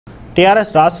TRS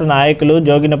రాష్ట్ర నాయకులు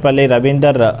జోగినపల్లి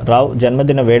రవీందర్ రావు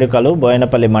జన్మదిన వేడుకలు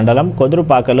బోయనపల్లి మండలం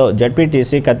కొదురుపాకలో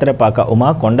జడ్పీటీసీ కత్తెరపాక ఉమా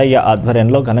కొండయ్య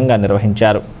ఆధ్వర్యంలో ఘనంగా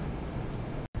నిర్వహించారు.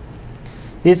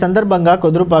 ఈ సందర్భంగా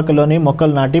కొదురుపాకలోని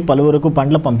మొక్కలు నాటి పలువురుకు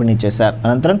పండ్ల పంపిణీ చేశారు.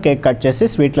 అనంతరం కేక్ కట్ చేసి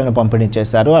స్వీట్లను పంపిణీ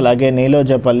చేశారు. అలాగే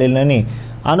నీలోజపల్లిలోని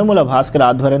అనుముల భాస్కర్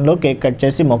ఆధ్వర్యంలో కేక్ కట్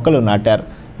చేసి మొక్కలు నాటారు.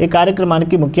 ఈ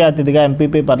కార్యక్రమానికి ముఖ్య అతిథిగా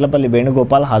ఎంపీపీ పర్లపల్లి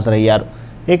వేణుగోపాల్ హాజరయ్యారు.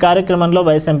 ఈ కార్యక్రమంలో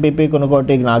వైస్ ఎంపీపీ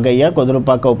కొనుగోటి నాగయ్య,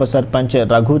 కొదురుపాక ఉప సర్పంచ్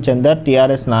రఘుచందర్,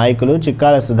 టీఆర్ఎస్ నాయకులు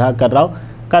చిక్కాల సుధాకర్ రావు,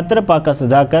 కత్తెరపాక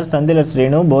సుధాకర్, సందిల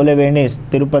శ్రీను, బోలెవేణి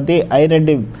తిరుపతి,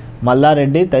 ఐరెడ్డి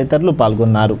మల్లారెడ్డి తదితరులు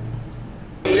పాల్గొన్నారు.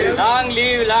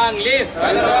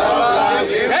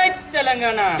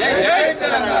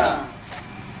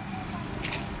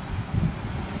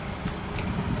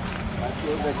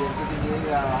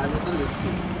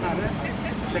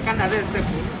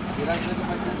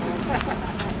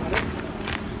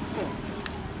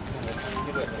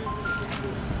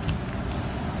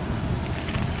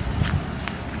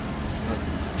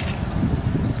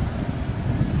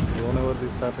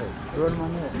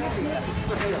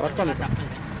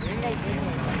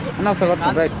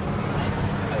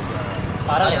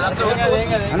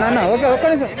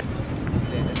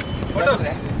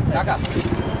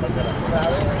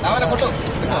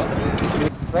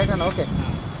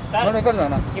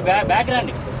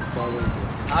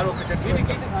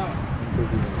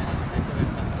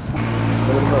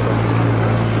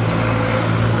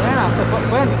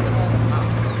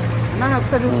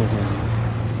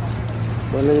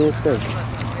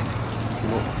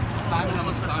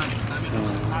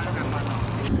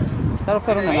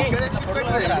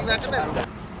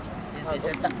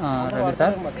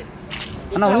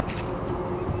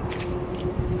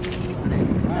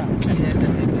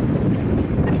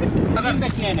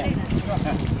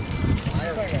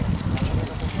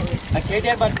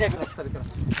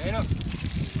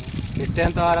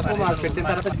 పెట్టేంత వరకు మాకు పెట్టిన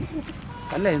తర్వాత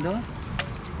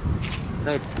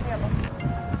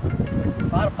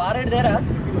పారేడుదేరా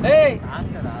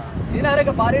సీనారే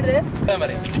పారేడుదే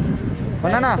మరి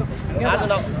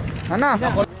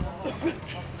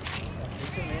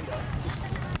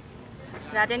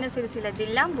రాజన్న సిరిసిల్ల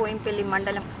జిల్లా బోయినపల్లి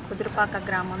మండలం కుదురుపాక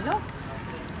గ్రామంలో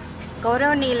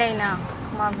గౌరవనీయులైన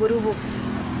మా గురువు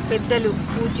పెద్దలు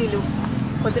పూజ్యులు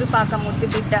కుదురుపాక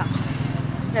ముద్దుబిడ్డ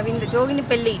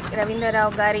జోగినిపల్లి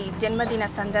రవీంద్రరావు గారి జన్మదిన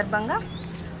సందర్భంగా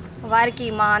వారికి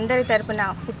మా అందరి తరపున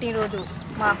పుట్టినరోజు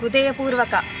మా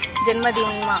హృదయపూర్వక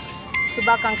జన్మదిన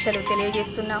శుభాకాంక్షలు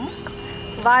తెలియజేస్తున్నాము.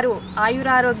 వారు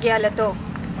ఆయురారోగ్యాలతో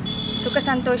సుఖ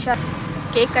సంతోష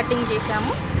కేక్ కటింగ్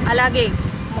చేశాము. అలాగే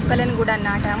మొక్కలను కూడా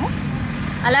నాటాము.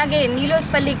 అలాగే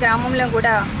నీలోస్పల్లి గ్రామంలో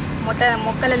కూడా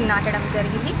మొక్కలను నాటడం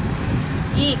జరిగింది.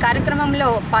 ఈ కార్యక్రమంలో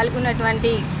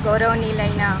పాల్గొన్నటువంటి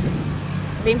గౌరవనీయులైన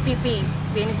ఎంపీపీ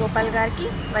వేణుగోపాల్ గారికి,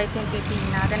 వైస్ ఎంపీపీ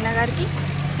నాగన్న గారికి,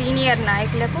 సీనియర్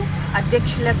నాయకులకు,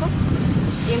 అధ్యక్షులకు,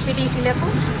 ఎంపీటీసీలకు,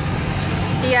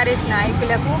 టీఆర్ఎస్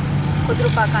నాయకులకు,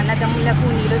 కుదురుపాక అన్నదమ్ములకు,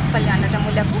 నీలోస్పల్లి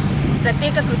అన్నదమ్ములకు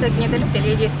ప్రత్యేక కృతజ్ఞతలు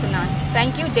తెలియజేస్తున్నాను.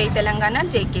 Thank you. జై తెలంగాణ,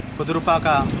 జై కే. కుదురుపాక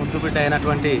ముద్దుబిడ్డ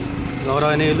అయినటువంటి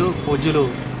గౌరవనీయులు పూజ్యులు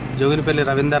జోగినిపల్లి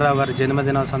రవీంద్రరావు గారి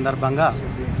జన్మదినం సందర్భంగా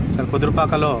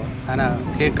కుదురుపాకలో ఆయన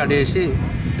కేక్ కట్ చేసి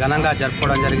ఘనంగా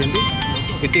జరుపుకోవడం జరిగింది.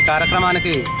 ఇట్టి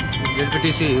కార్యక్రమానికి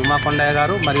జడ్పీటీసీ ఉమా కొండయ్య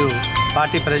గారు మరియు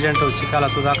పార్టీ ప్రెసిడెంట్ చిక్కాల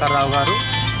సుధాకర్ రావు గారు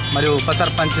మరియు ఉప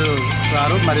సర్పంచ్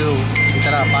గారు మరియు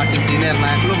ఇతర పార్టీ సీనియర్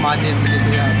నాయకులు, మాజీ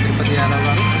ఎంపీటీసీ తిరుపతి యాదవ్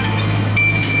గారు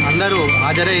అందరూ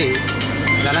హాజరై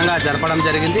ఘనంగా జరపడం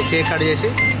జరిగింది కేక్ కట్ చేసి.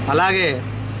 అలాగే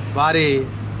వారి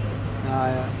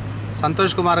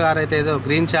సంతోష్ కుమార్ గారు అయితే ఏదో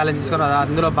గ్రీన్ ఛాలెంజ్ తీసుకున్నారు.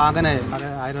 అందులో బాగానే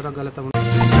ఆరోగ్యాలతో